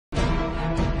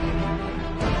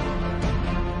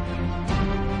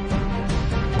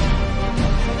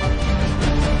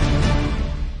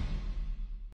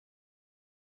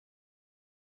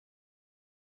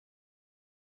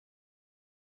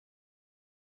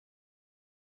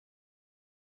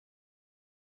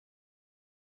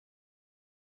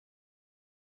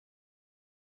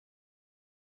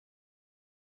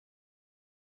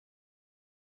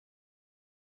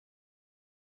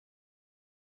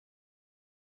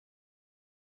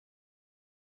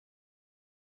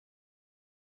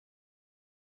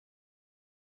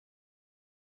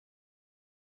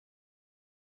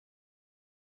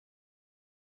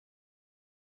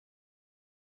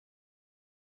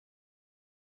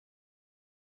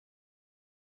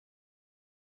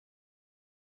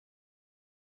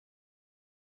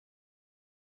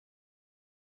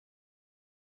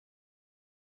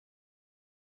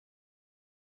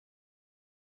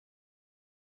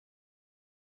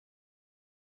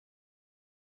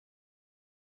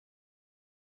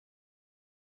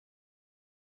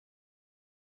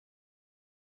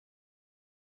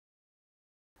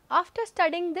After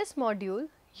studying this module,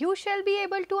 you shall be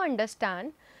able to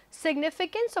understand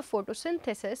significance of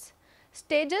photosynthesis,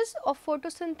 stages of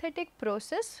photosynthetic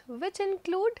process which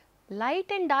include light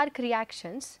and dark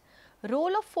reactions,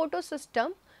 role of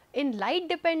photosystem in light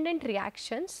dependent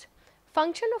reactions,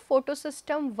 function of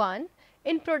photosystem I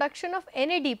in production of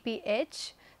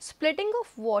NADPH, splitting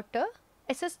of water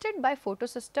assisted by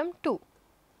photosystem II.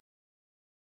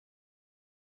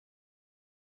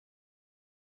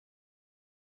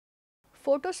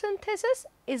 Photosynthesis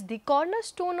is the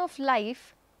cornerstone of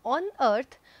life on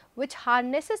earth which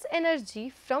harnesses energy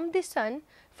from the sun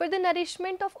for the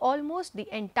nourishment of almost the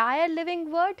entire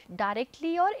living world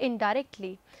directly or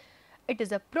indirectly. It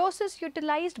is a process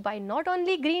utilized by not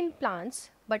only green plants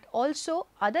but also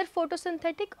other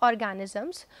photosynthetic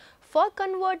organisms for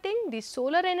converting the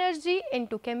solar energy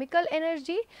into chemical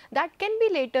energy that can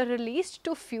be later released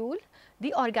to fuel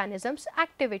the organism's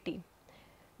activity.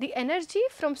 The energy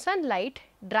from sunlight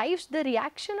drives the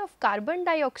reaction of carbon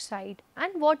dioxide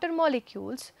and water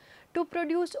molecules to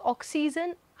produce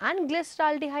oxygen and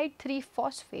glyceraldehyde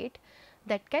 3-phosphate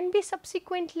that can be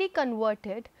subsequently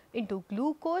converted into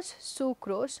glucose,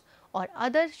 sucrose or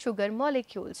other sugar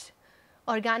molecules.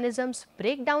 Organisms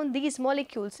break down these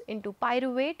molecules into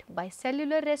pyruvate by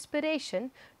cellular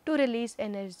respiration to release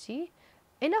energy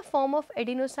in a form of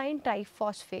adenosine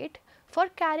triphosphate for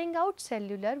carrying out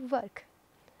cellular work.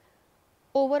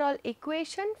 Overall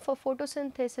equation for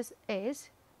photosynthesis is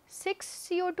 6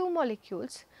 CO2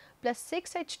 molecules plus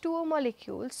 6 H2O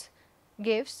molecules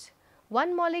gives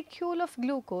 1 molecule of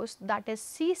glucose, that is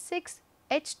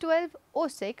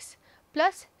C6H12O6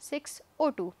 plus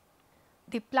 6O2.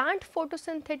 The plant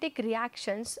photosynthetic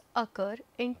reactions occur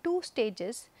in two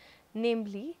stages,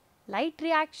 namely light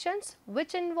reactions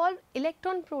which involve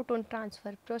electron-proton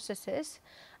transfer processes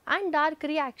and dark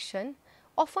reaction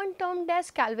often termed as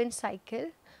Calvin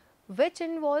cycle, which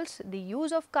involves the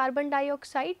use of carbon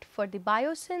dioxide for the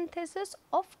biosynthesis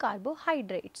of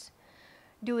carbohydrates.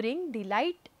 During the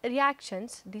light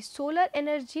reactions, the solar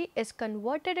energy is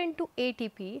converted into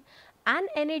ATP and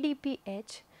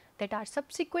NADPH that are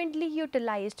subsequently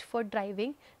utilized for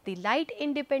driving the light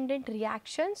independent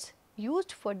reactions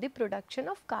used for the production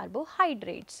of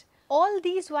carbohydrates. All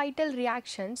these vital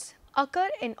reactions occur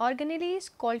in organelles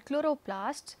called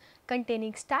chloroplasts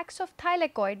containing stacks of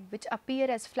thylakoid which appear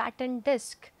as flattened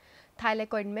disc.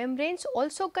 Thylakoid membranes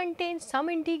also contain some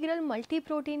integral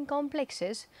multi-protein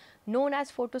complexes known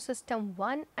as photosystem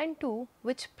I and II,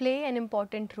 which play an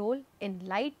important role in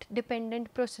light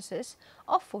dependent processes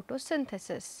of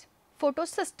photosynthesis.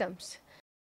 Photosystems.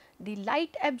 The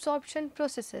light absorption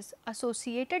processes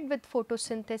associated with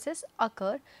photosynthesis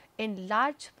occur in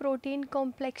large protein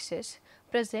complexes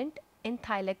present in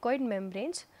thylakoid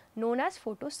membranes known as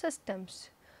photosystems.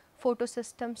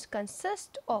 Photosystems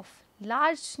consist of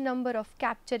large number of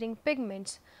capturing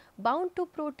pigments bound to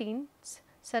proteins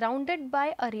surrounded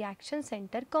by a reaction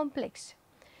center complex.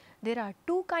 There are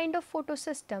two kinds of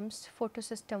photosystems,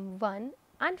 photosystem I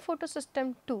and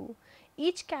photosystem II,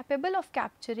 each capable of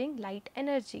capturing light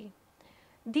energy.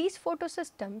 These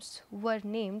photosystems were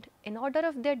named in order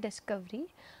of their discovery.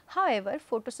 However,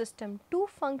 photosystem II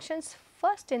functions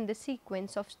first in the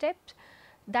sequence of steps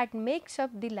that makes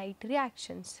up the light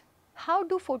reactions. How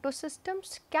do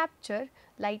photosystems capture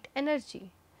light energy?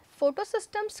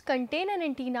 Photosystems contain an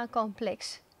antenna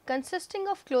complex consisting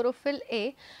of chlorophyll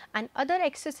A and other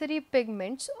accessory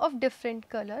pigments of different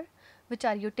color which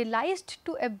are utilized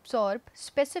to absorb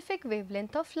specific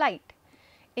wavelength of light.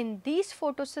 In these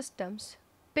photosystems,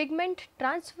 pigment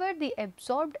transfer the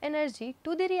absorbed energy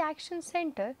to the reaction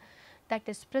center that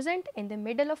is present in the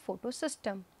middle of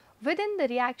photosystem. Within the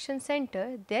reaction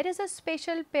center, there is a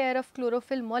special pair of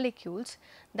chlorophyll molecules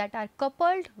that are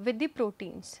coupled with the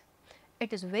proteins.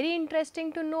 It is very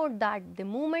interesting to note that the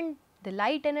moment the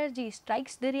light energy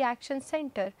strikes the reaction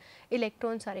center,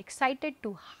 electrons are excited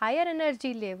to higher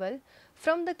energy level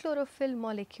from the chlorophyll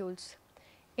molecules.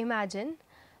 Imagine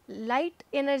light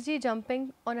energy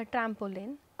jumping on a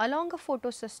trampoline along a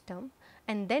photosystem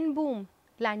and then boom,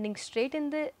 landing straight in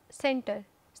the center,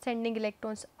 sending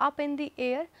electrons up in the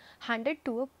air handed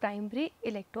to a primary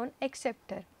electron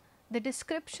acceptor. The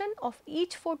description of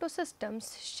each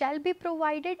photosystems shall be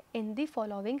provided in the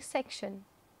following section.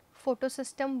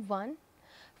 Photosystem I.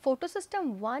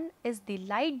 Photosystem I is the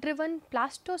light driven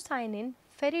plastocyanin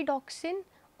ferridoxin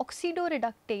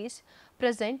oxidoreductase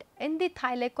present in the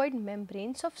thylakoid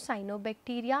membranes of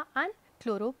cyanobacteria and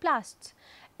chloroplasts.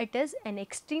 It is an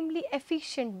extremely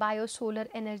efficient biosolar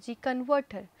energy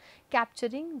converter,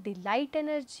 capturing the light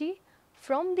energy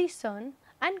from the sun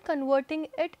and converting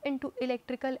it into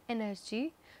electrical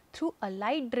energy through a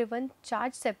light-driven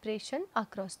charge separation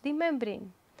across the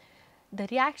membrane. The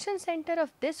reaction center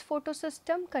of this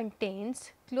photosystem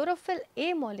contains chlorophyll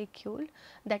A molecule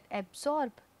that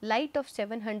absorb light of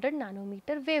 700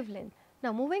 nanometer wavelength.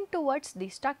 Now moving towards the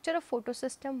structure of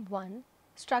photosystem I.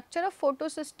 Structure of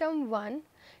photosystem I: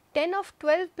 10 of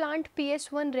 12 plant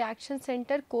PS1 reaction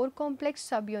center core complex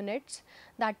subunits,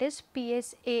 that is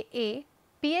PSAA,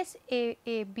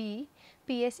 PSAAB,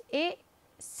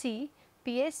 PSAC,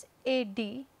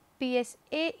 PSAD,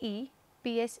 PSAE,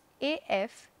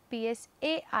 PSAF,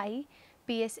 PSAI,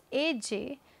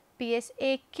 PSAJ,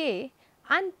 PSAK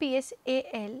and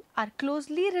PSAL are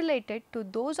closely related to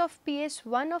those of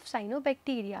PS1 of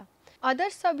cyanobacteria. Other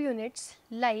subunits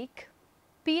like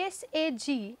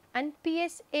PSAG and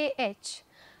PSAH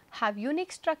have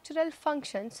unique structural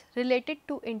functions related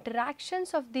to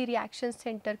interactions of the reaction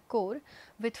center core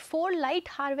with 4 light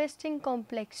harvesting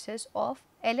complexes of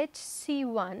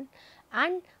LHC1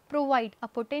 and provide a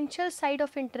potential site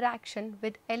of interaction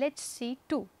with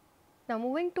LHC2. Now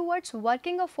moving towards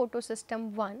working of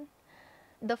photosystem I.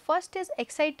 The first is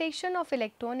excitation of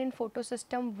electron in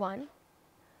photosystem I.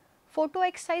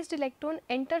 Photoexcised electron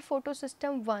enter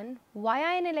photosystem I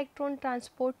via an electron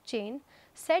transport chain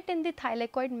set in the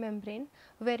thylakoid membrane,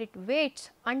 where it waits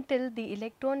until the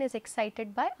electron is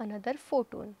excited by another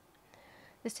photon.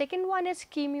 The second one is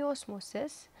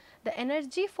chemiosmosis. The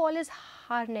energy fall is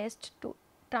harnessed to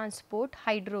transport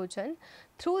hydrogen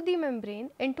through the membrane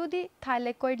into the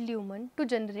thylakoid lumen to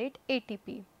generate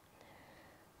ATP.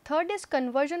 Third is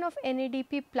conversion of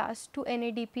NADP plus to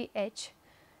NADPH.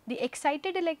 The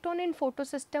excited electron in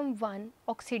photosystem I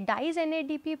oxidize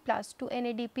NADP plus to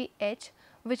NADPH,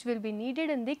 which will be needed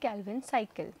in the Calvin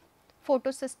cycle.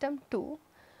 Photosystem II.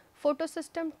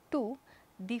 Photosystem II,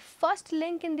 the first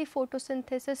link in the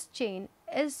photosynthesis chain,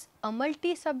 is a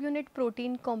multi-subunit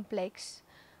protein complex,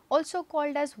 also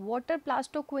called as water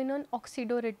plastoquinone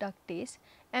oxidoreductase,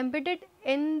 embedded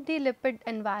in the lipid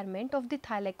environment of the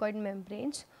thylakoid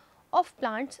membranes of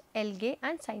plants, algae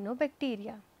and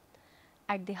cyanobacteria.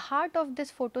 At the heart of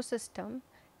this photosystem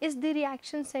is the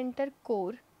reaction center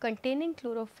core containing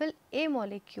chlorophyll A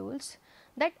molecules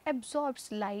that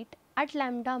absorbs light at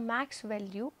lambda max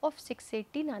value of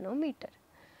 680 nanometer.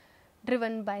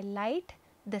 Driven by light,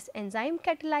 this enzyme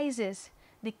catalyzes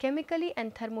the chemically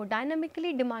and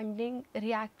thermodynamically demanding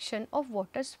reaction of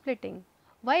water splitting.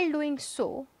 While doing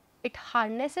so, it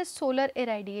harnesses solar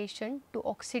irradiation to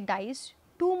oxidize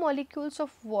 2 molecules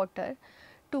of water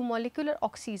to molecular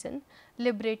oxygen,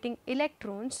 liberating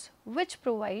electrons which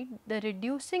provide the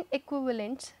reducing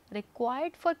equivalents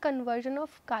required for conversion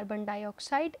of carbon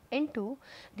dioxide into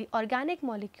the organic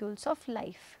molecules of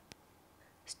life.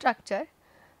 Structure.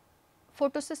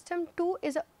 Photosystem II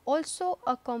is also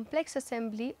a complex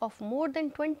assembly of more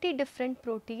than 20 different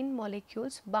protein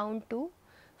molecules bound to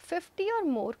 50 or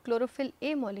more chlorophyll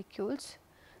A molecules,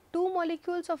 2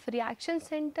 molecules of reaction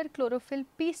center chlorophyll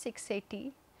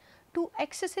P680, 2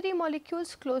 accessory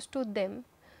molecules close to them,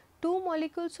 2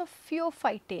 molecules of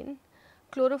pheophytin,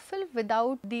 chlorophyll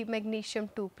without the magnesium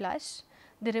 2+.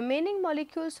 The remaining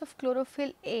molecules of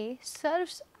chlorophyll A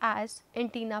serves as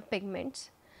antenna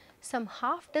pigments. Some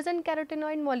half dozen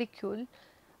carotenoid molecule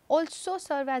also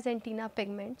serve as antenna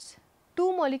pigments,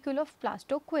 2 molecule of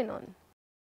plastoquinone.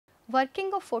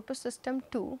 Working of photosystem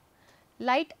II.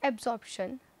 Light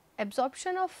absorption.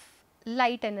 Absorption of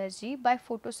light energy by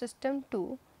photosystem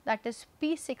II, that is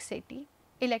P680.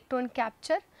 Electron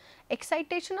capture.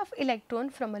 Excitation of electron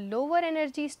from a lower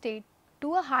energy state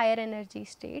to a higher energy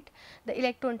state. The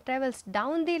electron travels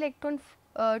down the electron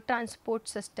transport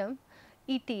system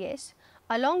ETS.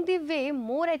 Along the way,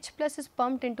 more H plus is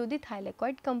pumped into the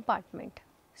thylakoid compartment.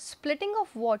 Splitting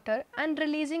of water and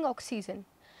releasing oxygen.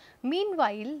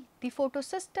 Meanwhile, the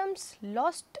photosystem's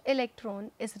lost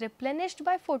electron is replenished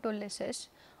by photolysis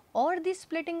or the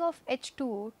splitting of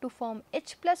H2O to form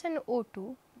H plus and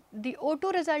O2. The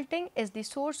O2 resulting is the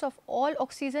source of all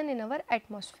oxygen in our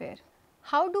atmosphere.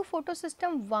 How do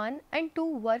photosystem I and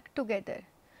II work together?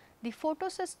 The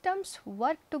photosystems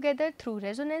work together through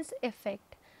resonance effect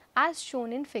as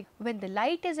shown in figure. When the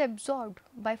light is absorbed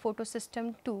by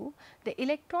photosystem II, the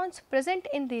electrons present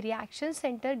in the reaction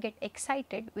center get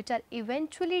excited, which are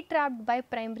eventually trapped by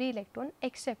primary electron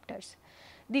acceptors.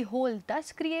 The hole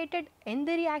thus created in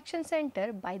the reaction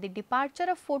center by the departure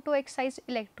of photoexcised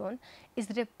electron is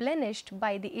replenished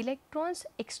by the electrons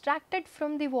extracted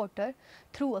from the water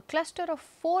through a cluster of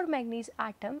 4 manganese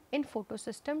atom in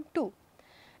photosystem II.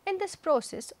 In this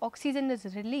process, oxygen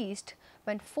is released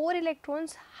when 4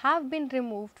 electrons have been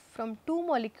removed from 2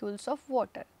 molecules of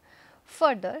water.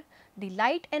 Further, the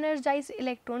light energized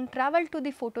electron travel to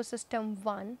the photosystem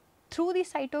I through the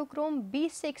cytochrome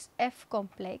B6F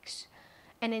complex,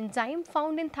 an enzyme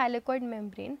found in thylakoid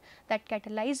membrane that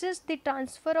catalyzes the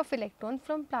transfer of electron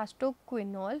from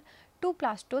plastoquinol to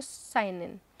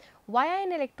plastocyanin via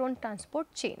an electron transport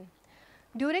chain.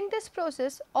 During this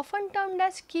process, often termed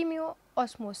as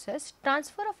chemiosmosis,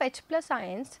 transfer of H plus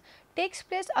ions takes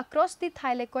place across the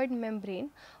thylakoid membrane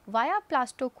via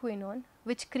plastoquinone,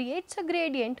 which creates a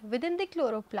gradient within the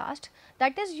chloroplast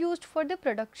that is used for the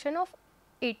production of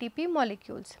ATP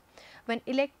molecules. When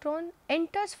electron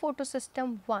enters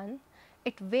photosystem I,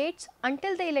 it waits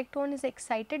until the electron is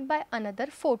excited by another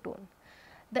photon.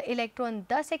 The electron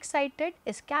thus excited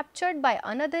is captured by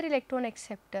another electron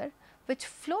acceptor, which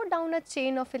flow down a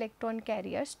chain of electron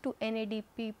carriers to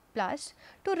NADP plus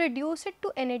to reduce it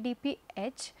to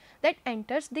NADPH that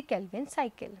enters the Kelvin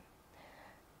cycle.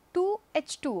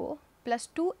 2H2O plus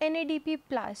 2 NADP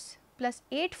plus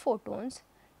 8 photons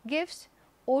gives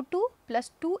O2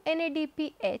 plus 2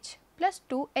 NADPH plus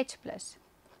 2H plus.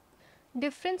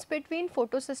 Difference between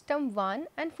photosystem I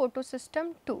and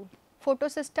photosystem II.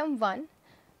 Photosystem I,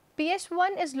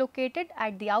 PS1 is located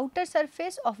at the outer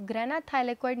surface of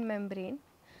granathylakoid membrane.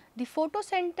 The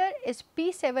photocenter is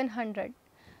P700.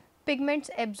 Pigments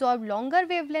absorb longer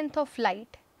wavelength of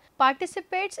light,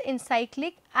 participates in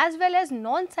cyclic as well as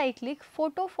non-cyclic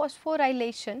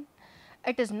photophosphorylation.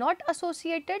 It is not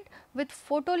associated with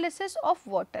photolysis of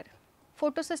water.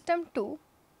 Photosystem II,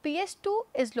 PS2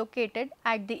 is located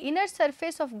at the inner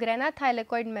surface of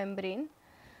granathylakoid membrane.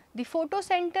 The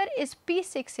photocenter is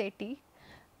P680.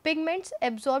 Pigments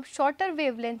absorb shorter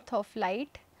wavelength of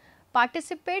light,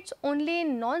 participates only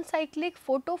in non-cyclic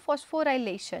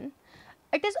photophosphorylation.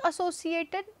 It is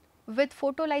associated with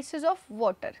photolysis of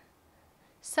water.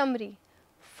 Summary: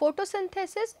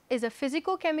 photosynthesis is a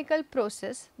physico-chemical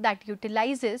process that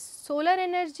utilizes solar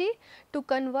energy to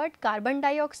convert carbon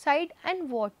dioxide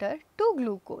and water to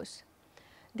glucose.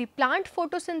 The plant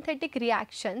photosynthetic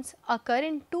reactions occur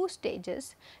in two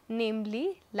stages,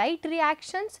 namely light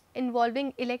reactions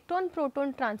involving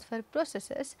electron-proton transfer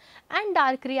processes and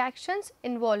dark reactions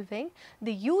involving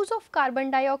the use of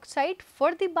carbon dioxide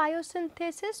for the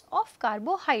biosynthesis of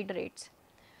carbohydrates.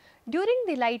 During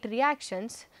the light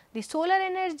reactions, the solar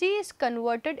energy is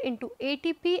converted into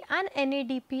ATP and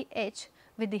NADPH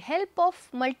with the help of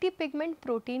multi-pigment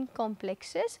protein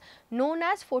complexes known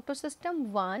as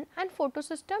photosystem I and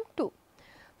photosystem II.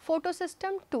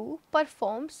 Photosystem II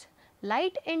performs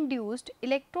light-induced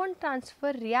electron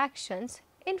transfer reactions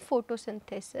in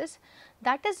photosynthesis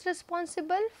that is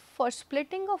responsible for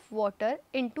splitting of water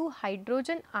into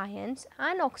hydrogen ions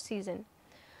and oxygen.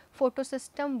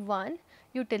 Photosystem I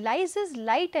utilizes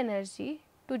light energy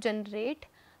to generate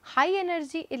high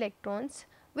energy electrons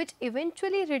which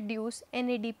eventually reduce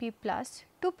NADP plus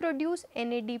to produce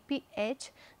NADPH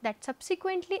that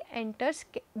subsequently enters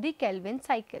the Kelvin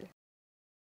cycle.